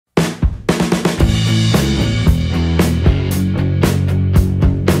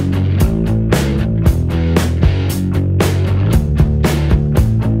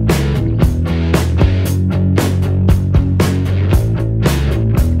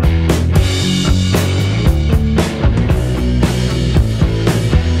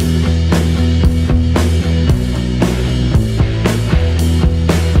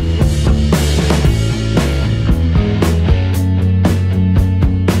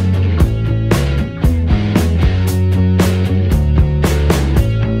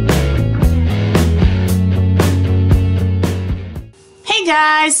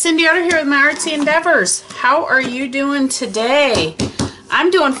guys, Cindy Otter here with my artsy endeavors. How are you doing today?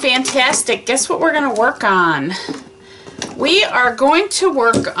 I'm doing fantastic. Guess what we're going to work on? We are going to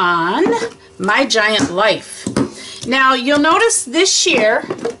work on My Giant Life. Now you'll notice this year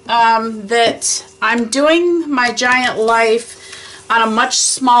that I'm doing My Giant Life on a much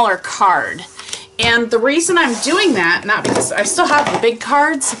smaller card. And the reason I'm doing that, not because I still have the big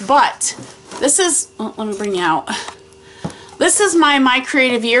cards, but this is, let me bring you out. This is my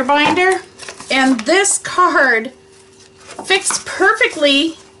Creative Year binder, and this card fits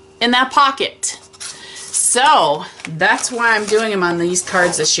perfectly in that pocket. So that's why I'm doing them on these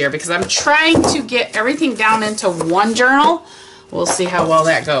cards this year, because I'm trying to get everything down into one journal. We'll see how well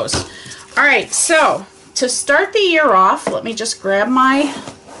that goes. All right, so to start the year off, let me just grab my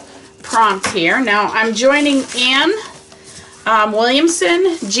prompt here. Now I'm joining Anne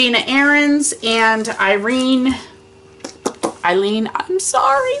Williamson, Gina Ahrens, and Eileen, I'm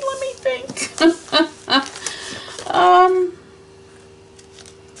sorry, let me think.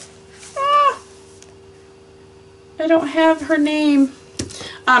 I don't have her name.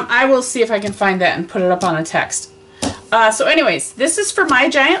 I will see if I can find that and put it up on a text. So anyways, this is for My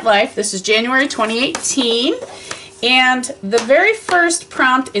Giant Life. This is January 2018. And the very first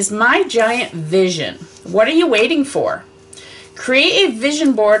prompt is My Giant Vision. What are you waiting for? Create a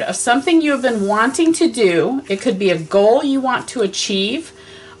vision board of something you have been wanting to do. It could be a goal you want to achieve,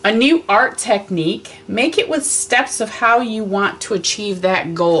 a new art technique. Make it with steps of how you want to achieve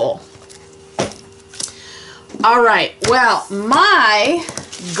that goal. All right, well, my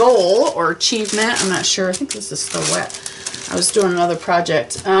goal or achievement, I'm not sure, I think this is still wet. I was doing another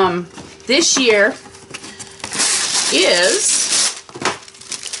project. This year is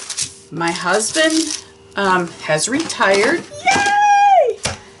my husband has retired. Yay!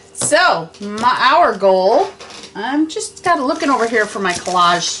 So, our goal, I'm just got looking over here for my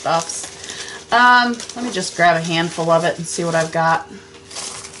collage stuffs. Let me just grab a handful of it and see what I've got.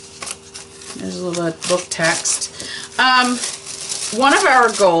 There's a little bit of book text. One of our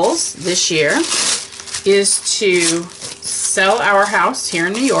goals this year is to sell our house here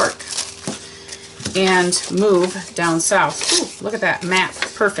in New York and move down south. Ooh, look at that map.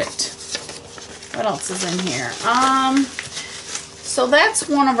 Perfect. What else is in here? So that's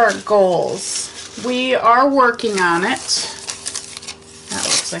one of our goals. We are working on it. That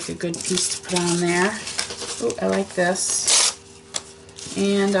looks like a good piece to put on there. Ooh, I like this.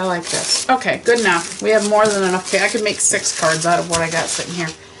 And I like this. Okay, good enough. We have more than enough. I could make 6 cards out of what I got sitting here.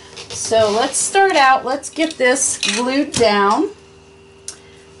 So let's start out. Let's get this glued down.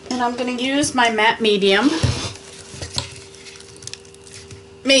 And I'm going to use my matte medium.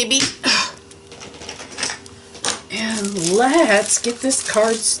 Maybe. And let's get this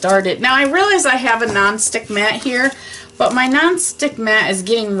card started. Now I realize I have a non-stick mat here, but my non-stick mat is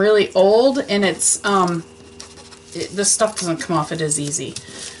getting really old, and it's the stuff doesn't come off it as easy.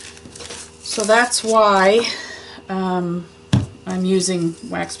 So that's why I'm using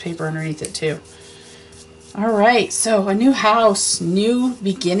wax paper underneath it too. Alright, so a new house, new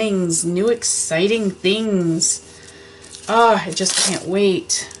beginnings, new exciting things. I just can't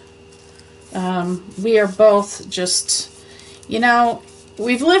wait. We are both just, you know,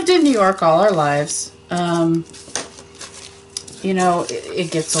 we've lived in New York all our lives. You know, it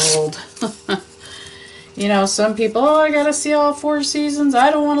gets old. You know, some people, oh, I gotta see all 4 seasons.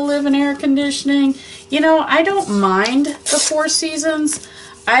 I don't want to live in air conditioning. You know, I don't mind the 4 seasons.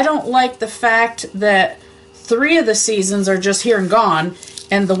 I don't like the fact that 3 of the seasons are just here and gone,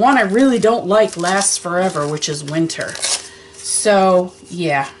 and the one I really don't like lasts forever, which is winter. So,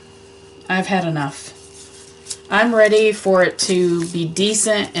 yeah, I've had enough. I'm ready for it to be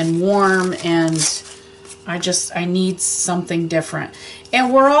decent and warm, and I need something different.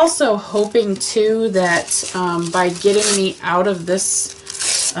 And we're also hoping too that by getting me out of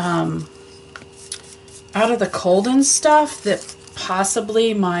this, out of the cold and stuff, that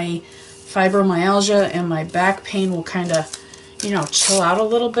possibly my fibromyalgia and my back pain will kind of, you know, chill out a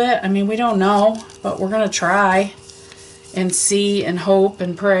little bit. I mean, we don't know, but we're going to try and see and hope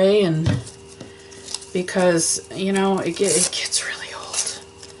and pray, and because, you know, it gets really old.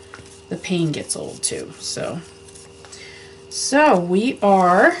 The pain gets old too, so we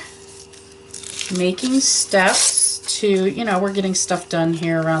are making steps to, you know, we're getting stuff done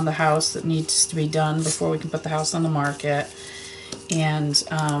here around the house that needs to be done before we can put the house on the market. And,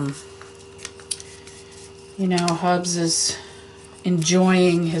 you know, Hubs is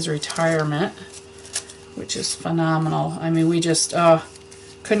enjoying his retirement, which is phenomenal. I mean, we just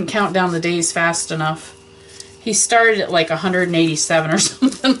couldn't count down the days fast enough. He started at like 187 or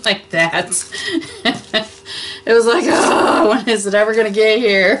something like that. It was like, oh, when is it ever going to get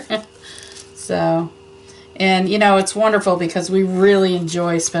here? So, and, you know, it's wonderful because we really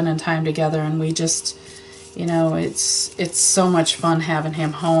enjoy spending time together, and we just, you know, it's so much fun having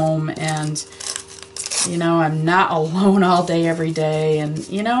him home, and, you know, I'm not alone all day every day, and,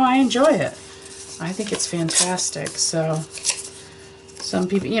 you know, I enjoy it. I think it's fantastic. So some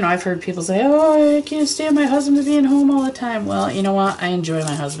people, you know, I've heard people say, oh, I can't stand my husband being home all the time. Well, you know what? I enjoy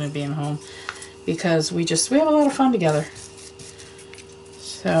my husband being home because we have a lot of fun together.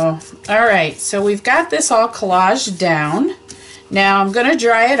 So, all right. So we've got this all collaged down. Now I'm going to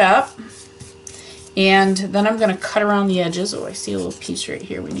dry it up, and then I'm going to cut around the edges. Oh, I see a little piece right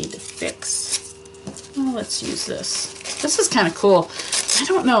here we need to fix. Oh, let's use this. This is kind of cool. I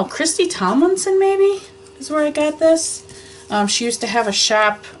don't know, Christy Tomlinson maybe is where I got this. She used to have a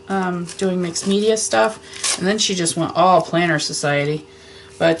shop doing mixed media stuff, and then she just went all Planner Society.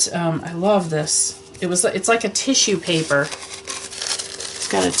 But I love this. It's like a tissue paper. It's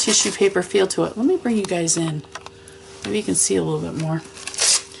got a tissue paper feel to it. Let me bring you guys in. Maybe you can see a little bit more.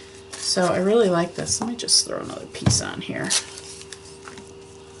 So I really like this. Let me just throw another piece on here.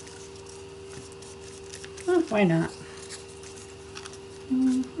 Oh, why not?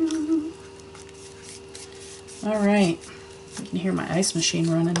 All right. You can hear my ice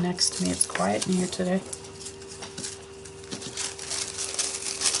machine running next to me. It's quiet in here today.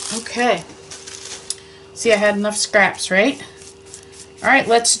 Okay. See, I had enough scraps, right? All right,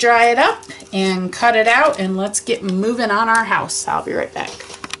 let's dry it up and cut it out, and let's get moving on our house. I'll be right back.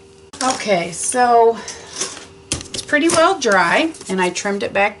 Okay, so it's pretty well dry, and I trimmed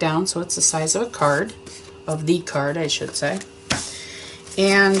it back down so it's the size of a card, of the card, I should say.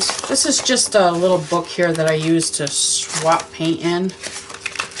 And this is just a little book here that I use to swap paint in,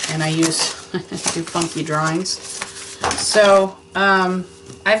 and I use do funky drawings. So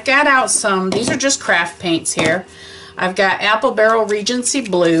I've got out some, these are just craft paints here. I've got Apple Barrel Regency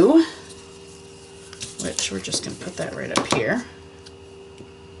Blue, which we're just going to put that right up here.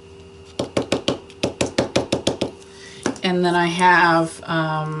 And then I have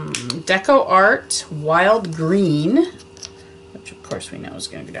Deco Art Wild Green, which of course we know is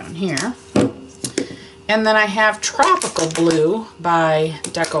going to go down here. And then I have Tropical Blue by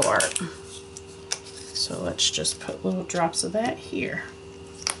Deco Art. So let's just put little drops of that here.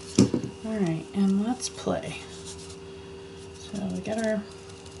 Alright, and let's play. So we got our...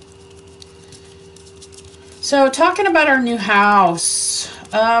 So talking about our new house,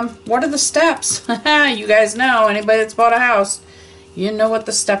 what are the steps? You guys know, anybody that's bought a house, you know what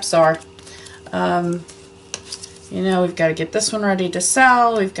the steps are. You know, we've got to get this one ready to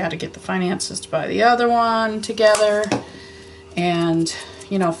sell. We've got to get the finances to buy the other one together. And,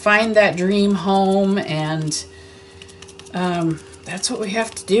 you know, find that dream home. And that's what we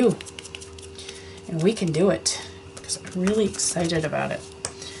have to do. And we can do it. Because I'm really excited about it.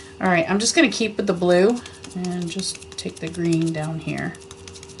 Alright, I'm just going to keep with the blue. And just take the green down here.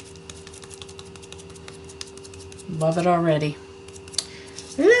 Love it already.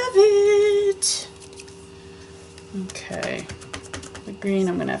 Love it! Okay, the green,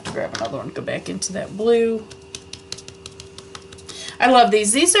 I'm going to have to grab another one, go back into that blue. I love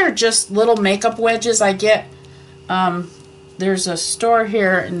these. These are just little makeup wedges I get. There's a store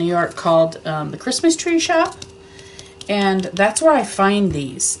here in New York called the Christmas Tree Shop. And that's where I find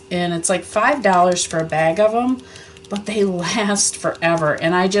these. And it's like $5 for a bag of them. But they last forever.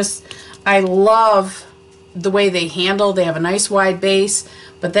 And I love the way they handle. They have a nice wide base.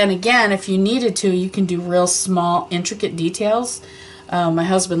 But then again, if you needed to, you can do real small, intricate details. My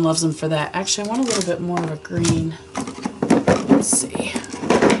husband loves them for that. Actually, I want a little bit more of a green. Let's see.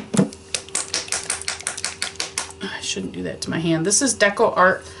 I shouldn't do that to my hand. This is Deco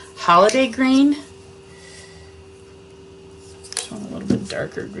Art Holiday Green. Just want a little bit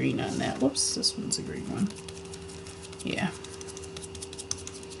darker green on that. Whoops, this one's a green one. Yeah.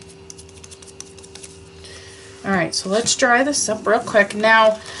 Alright, so let's dry this up real quick.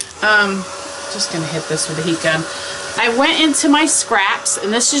 Now, just going to hit this with a heat gun. I went into my scraps,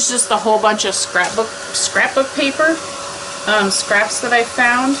 and this is just a whole bunch of scrapbook paper, scraps that I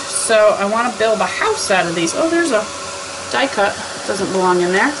found. So I want to build a house out of these. Oh, there's a die cut. Doesn't belong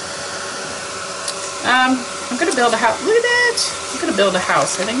in there. I'm going to build a house. Look at that. I'm going to build a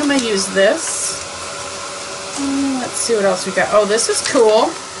house. I think I'm going to use this. Let's see what else we got. Oh, this is cool.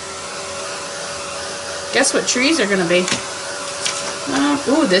 Guess what trees are going to be?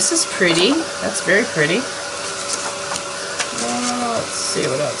 Ooh, this is pretty. That's very pretty. Let's see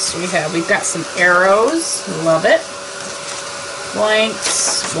what else we have. We've got some arrows. Love it. Blanks.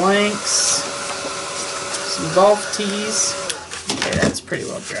 Some golf tees. Okay, that's pretty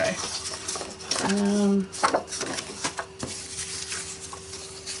well dry.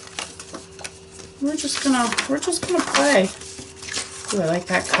 We're just gonna play. Ooh, I like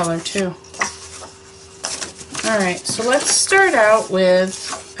that color too. All right, so let's start out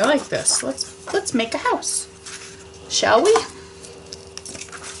with, I like this. Let's make a house, shall we?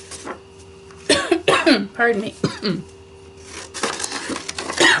 Pardon me.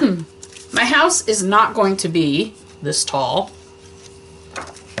 My house is not going to be this tall.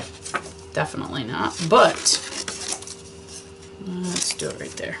 Definitely not, but let's do it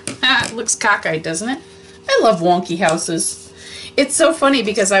right there. It looks cockeyed, doesn't it? I love wonky houses. It's so funny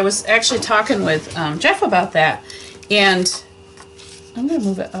because I was actually talking with Jeff about that, and I'm going to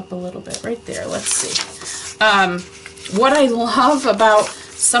move it up a little bit right there. Let's see. What I love about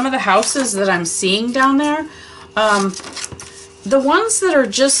some of the houses that I'm seeing down there, the ones that are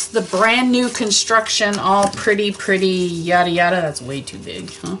just the brand new construction, all pretty, yada yada, that's way too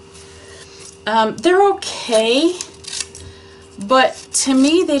big, huh? They're okay, but to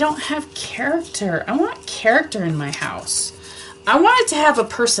me, they don't have character. I want character in my house. I want it to have a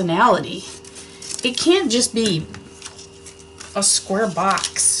personality. It can't just be a square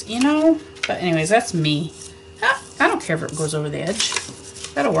box, you know? But anyways, that's me. I don't care if it goes over the edge.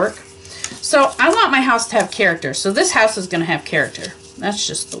 That'll work. So I want my house to have character. So this house is going to have character. That's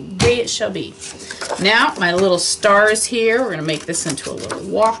just the way it shall be. Now, my little stars here. We're going to make this into a little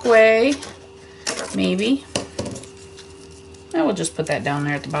walkway. Maybe. I will just put that down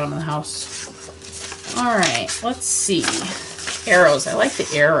there at the bottom of the house. All right, let's see. Arrows. I like the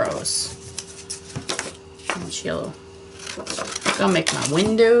arrows. Much yellow. I'll make my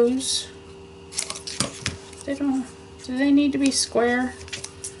windows. Do they need to be square?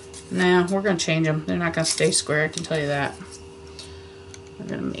 Nah, we're going to change them. They're not going to stay square, I can tell you that. We're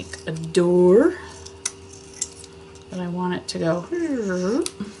going to make a door. But I want it to go.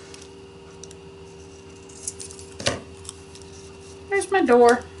 There's my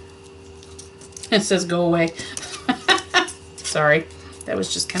door. It says go away. Sorry, that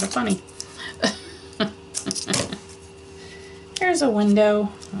was just kind of funny. Here's a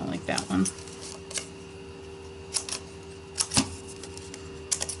window. I don't like that one.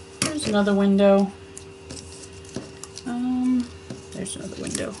 There's another window. There's another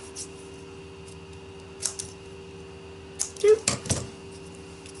window. Doop.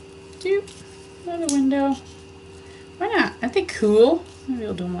 Doop. Another window. Why not? Aren't they cool? Maybe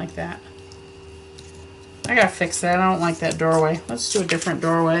we'll do them like that. I gotta fix that. I don't like that doorway. Let's do a different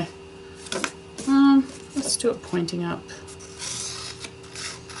doorway. Let's do it pointing up.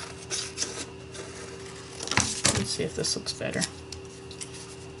 Let's see if this looks better.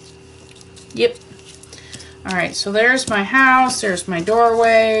 Yep. Alright, so there's my house. There's my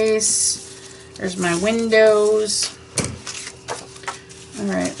doorways. There's my windows.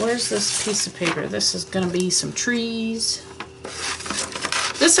 Alright, where's this piece of paper? This is going to be some trees.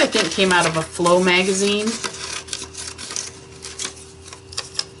 This, I think, came out of a Flow magazine.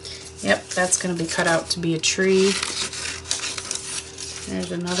 Yep, that's going to be cut out to be a tree.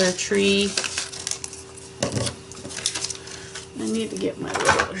 There's another tree. I need to get my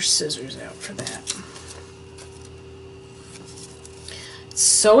little scissors out for that. It's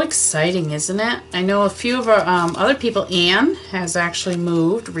so exciting, isn't it? I know a few of our other people. Anne has actually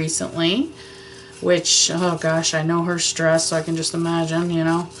moved recently, which, oh gosh, I know her stress, so I can just imagine, you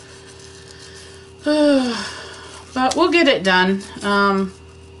know. But we'll get it done.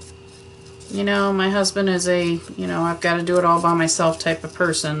 You know, my husband is a, you know, I've got to do it all by myself type of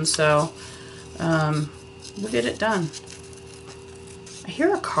person, so we'll get it done. I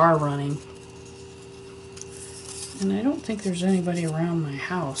hear a car running, and I don't think there's anybody around my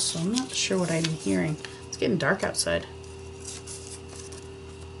house, so I'm not sure what I'm hearing. It's getting dark outside.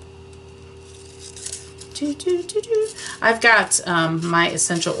 I've got my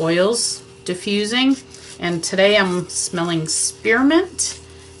essential oils diffusing, and today I'm smelling spearmint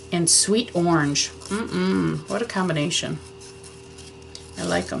and sweet orange. What a combination. I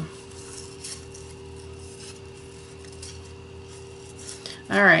like them.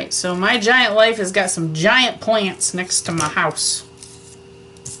 Alright, so my giant life has got some giant plants next to my house.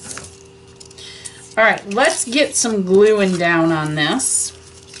 Alright, let's get some gluing down on this,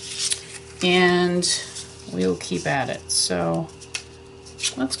 and we'll keep at it. So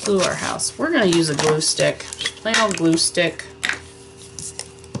let's glue our house. We're going to use a glue stick, plain old glue stick,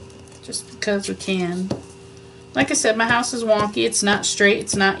 just because we can. Like I said, my house is wonky. It's not straight,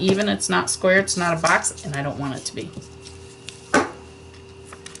 it's not even, it's not square, it's not a box, and I don't want it to be.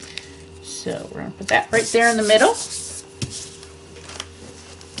 So we're going to put that right there in the middle.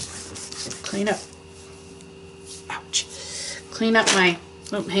 Clean up. Ouch. Clean up my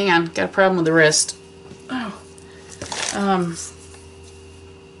Oh, hang on. Got a problem with the wrist. Oh.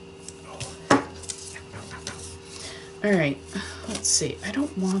 Alright. Let's see. I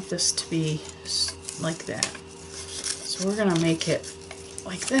don't want this to be like that. So we're going to make it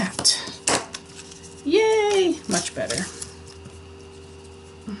like that. Yay! Much better.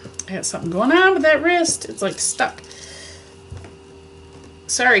 I got something going on with that wrist. It's like stuck.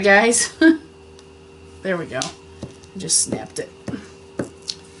 Sorry, guys. There we go. I just snapped it.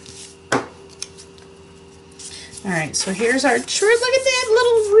 Alright, so here's our tree. Look at that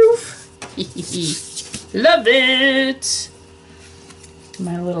little roof. Love it.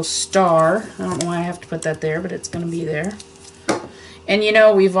 My little star. I don't know why I have to put that there, but it's going to be there. And you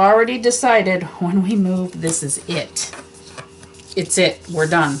know, we've already decided when we move, this is it. It's it. We're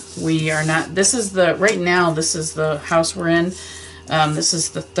done. We are not, this is the, right now, this is the house we're in. This is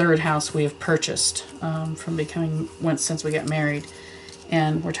the third house we have purchased since we got married.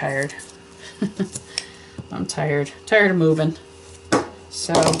 And we're tired. I'm tired. Tired of moving.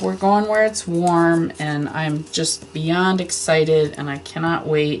 So we're going where it's warm, and I'm just beyond excited, and I cannot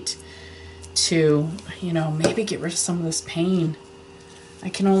wait to, you know, maybe get rid of some of this pain. I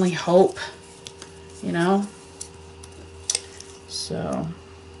can only hope, you know. So,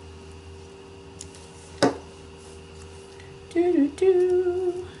 I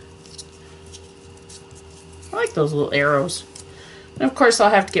like those little arrows. And of course I'll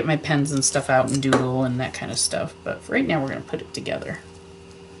have to get my pens and stuff out and doodle and that kind of stuff, but right now we're going to put it together.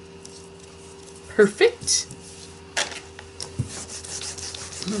 Perfect.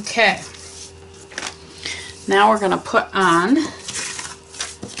 Okay. Now we're going to put on,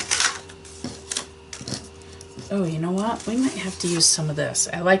 oh, you know what? We might have to use some of this.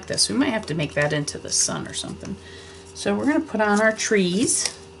 I like this. We might have to make that into the sun or something. So we're going to put on our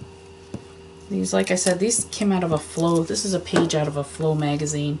trees. These, like I said, these came out of a Flow. This is a page out of a Flow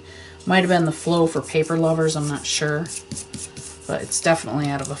magazine. Might have been the Flow for paper lovers, I'm not sure. But it's definitely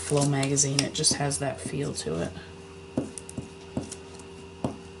out of a Flow magazine. It just has that feel to it.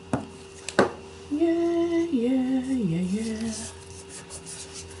 Yeah, yeah, yeah, yeah.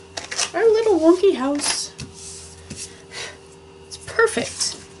 Our little wonky house. It's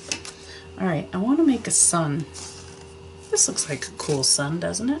perfect. Alright, I want to make a sun. This looks like a cool sun,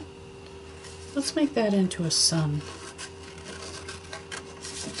 doesn't it? Let's make that into a sun.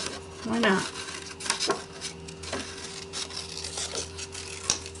 Why not?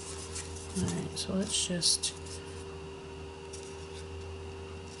 Alright, so let's just...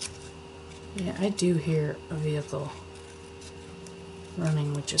 Yeah, I do hear a vehicle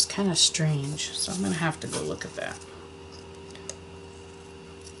running, which is kind of strange, so I'm going to have to go look at that.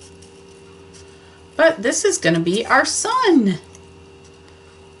 But this is going to be our sun!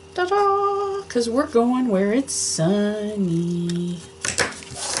 Ta-da! Because we're going where it's sunny.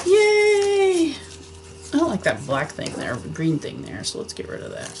 Yay! I don't like that black thing there, green thing there, so let's get rid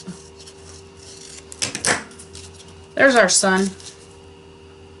of that. There's our sun.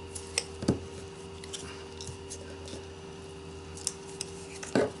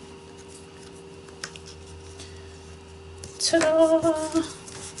 Ta-da!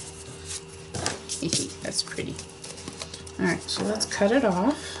 That's pretty. Alright, so let's cut it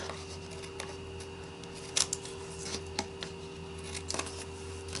off.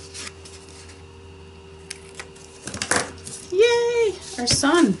 Yay! Our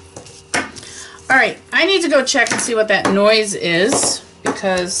sun. Alright, I need to go check and see what that noise is,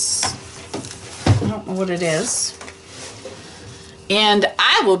 because I don't know what it is. And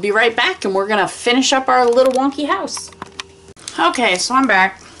I will be right back, and we're going to finish up our little wonky house. Okay, so I'm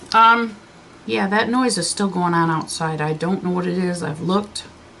back. Yeah, that noise is still going on outside. I don't know what it is. I've looked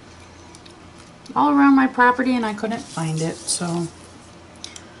all around my property and I couldn't find it, so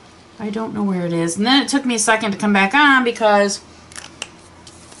I don't know where it is. And then it took me a second to come back on because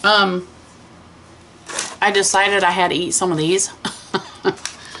I decided I had to eat some of these.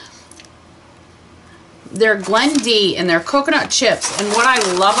 They're Glen-D and they're coconut chips, and what I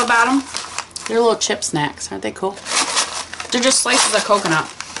love about them, they're little chip snacks. Aren't they cool? They're just slices of coconut.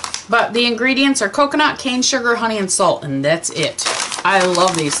 But the ingredients are coconut, cane sugar, honey, and salt, and that's it. I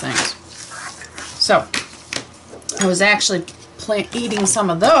love these things. So, I was actually eating some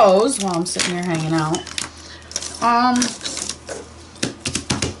of those while I'm sitting here hanging out.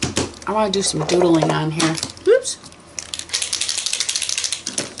 I want to do some doodling on here. Oops.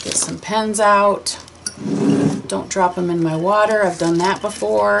 Get some pens out. Don't drop them in my water. I've done that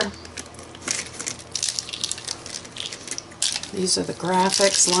before. These are the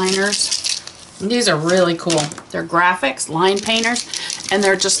graphics liners. And these are really cool. They're graphics, line painters, and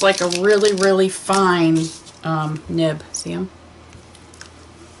they're just like a really, really fine nib. See them?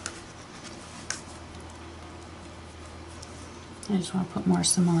 I just want to put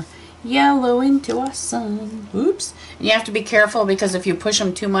some more yellow into our sun. Oops. And you have to be careful because if you push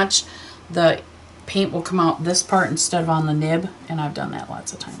them too much, the paint will come out this part instead of on the nib. And I've done that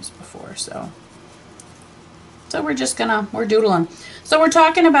lots of times before. So we're just we're doodling. So we're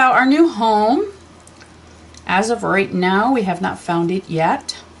talking about our new home. As of right now, we have not found it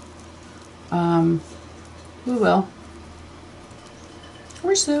yet. We will.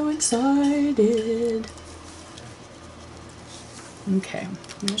 We're so excited. Okay,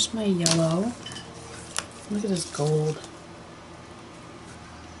 here's my yellow. Look at this gold.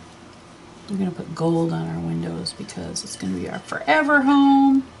 We're going to put gold on our windows because it's going to be our forever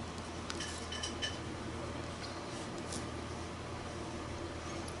home.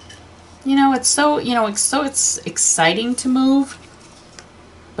 You know, it's exciting to move,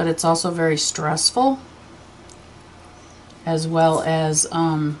 but it's also very stressful, as well as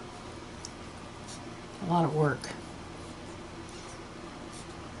a lot of work.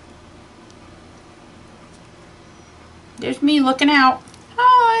 There's me looking out.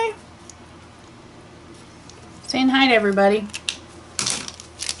 Hi. Saying hi to everybody.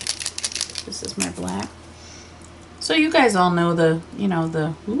 This is my black. So you guys all know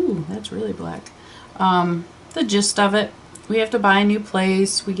ooh, that's really black. The gist of it. We have to buy a new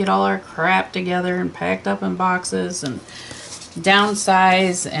place. We get all our crap together and packed up in boxes and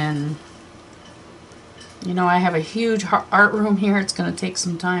downsize, and I have a huge art room here. It's going to take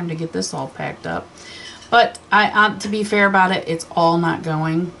some time to get this all packed up. But to be fair about it, it's all not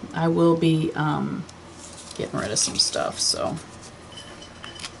going. I will be getting rid of some stuff, so,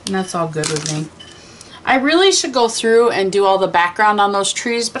 and that's all good with me. I really should go through and do all the background on those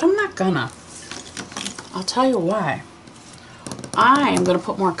trees, but I'm not gonna. I'll tell you why. I am gonna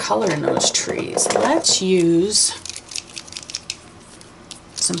put more color in those trees. Let's use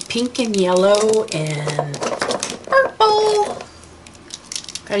some pink and yellow and purple.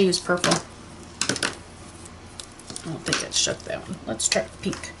 Gotta use purple. I don't think it shook that one. Let's try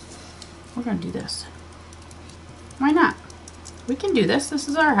pink. We're gonna do this. Why not? We can do this. This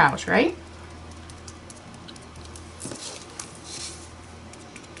is our house, right?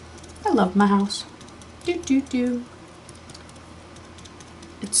 I love my house. Do.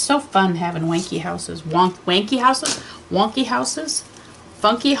 It's so fun having wanky houses. Wanky houses? Wonky houses?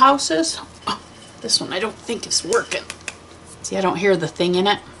 Funky houses? Oh, this one I don't think is working. See, I don't hear the thing in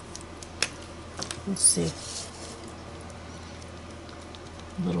it. Let's see.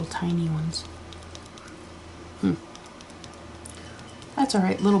 Little tiny ones. That's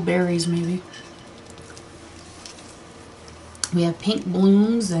alright. Little berries, maybe. We have pink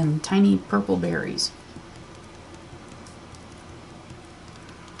blooms and tiny purple berries.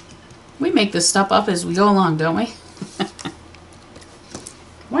 We make this stuff up as we go along, don't we?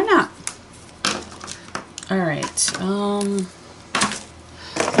 Why not? Alright. I'm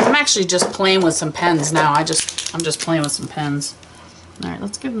actually just playing with some pens now. I'm just playing with some pens. Alright,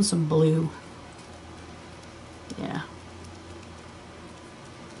 let's give them some blue. Yeah.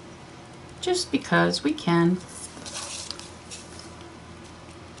 Just because we can.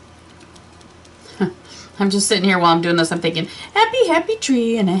 I'm just sitting here while I'm doing this. I'm thinking, happy, happy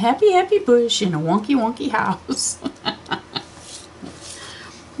tree and a happy, happy bush and a wonky, wonky house.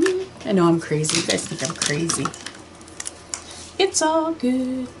 I know I'm crazy. You guys think I'm crazy. It's all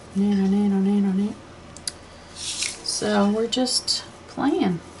good. So we're just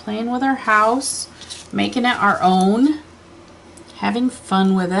playing with our house, making it our own, having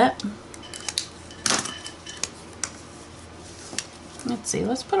fun with it. Let's see,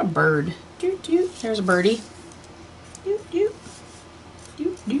 let's put a bird. Doot, doot. There's a birdie. Doot, doot.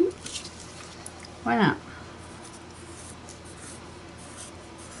 Doot, doot. Why not?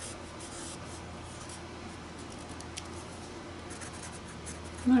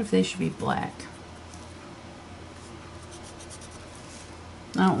 I wonder if they should be black.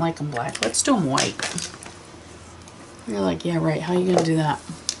 I don't like them black. Let's do them white. You're like, yeah, right. How are you going to do that?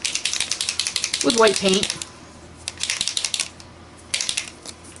 With white paint.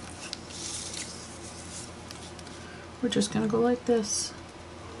 We're just going to go like this.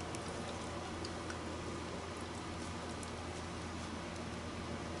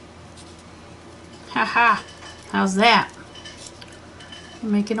 Haha. How's that?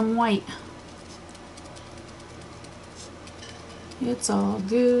 I'm making them white. It's all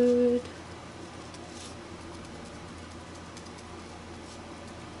good.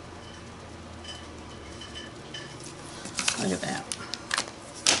 Look at that.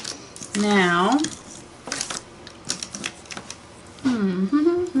 Now,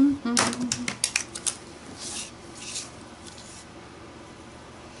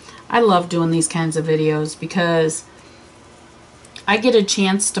 I love doing these kinds of videos because I get a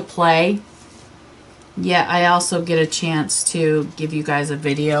chance to play, yet I also get a chance to give you guys a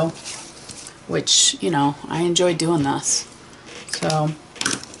video, which, you know, I enjoy doing this. So,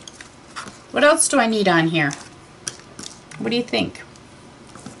 what else do I need on here? What do you think?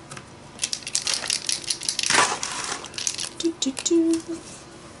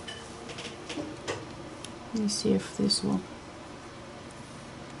 Let me see if this will...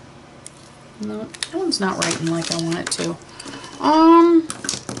 No, that one's not writing like I want it to.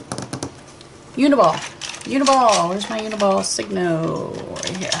 Uniball. Uniball. Where's my Uniball Signo?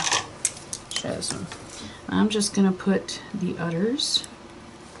 Right here. Try this one. I'm just going to put the udders.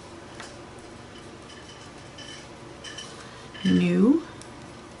 New.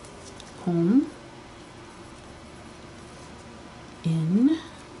 Home. In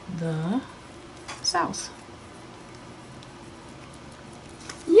the South.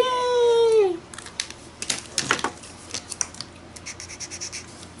 Yay!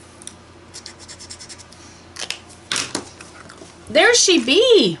 There she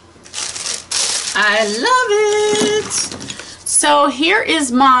be. I love it. So here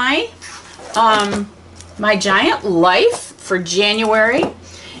is my my giant life for January.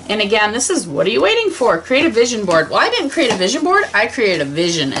 And again, this is, what are you waiting for? Create a vision board. Well, I didn't create a vision board. I created a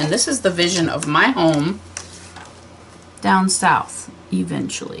vision, and this is the vision of my home down south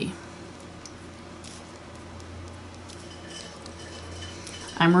eventually.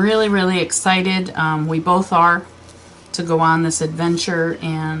 I'm really, really excited. We both are, to go on this adventure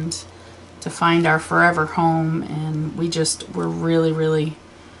and to find our forever home, and we're really, really,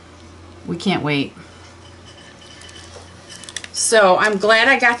 we can't wait. So I'm glad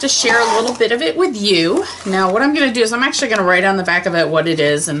I got to share a little bit of it with you. Now what I'm going to do is I'm actually going to write on the back of it what it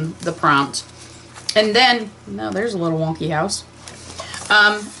is and the prompt. And then, no, there's a little wonky house.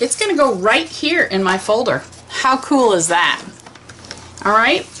 It's going to go right here in my folder. How cool is that? All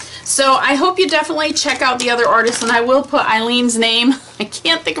right. So I hope you definitely check out the other artists, and I will put Eileen's name. I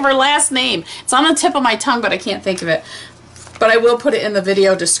can't think of her last name. It's on the tip of my tongue, but I can't think of it. But I will put it in the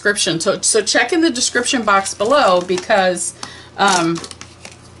video description. So check in the description box below, because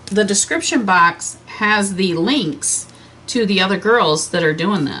the description box has the links to the other girls that are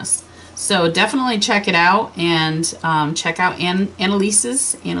doing this. So definitely check it out, and check out Ann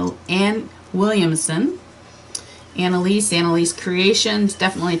Williamson. Annalise Creations.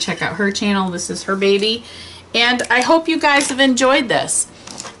 Definitely check out her channel. This is her baby. And I hope you guys have enjoyed this.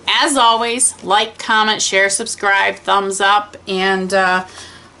 As always, like, comment, share, subscribe, thumbs up, and I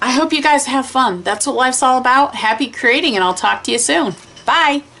hope you guys have fun. That's what life's all about. Happy creating, and I'll talk to you soon.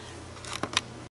 Bye.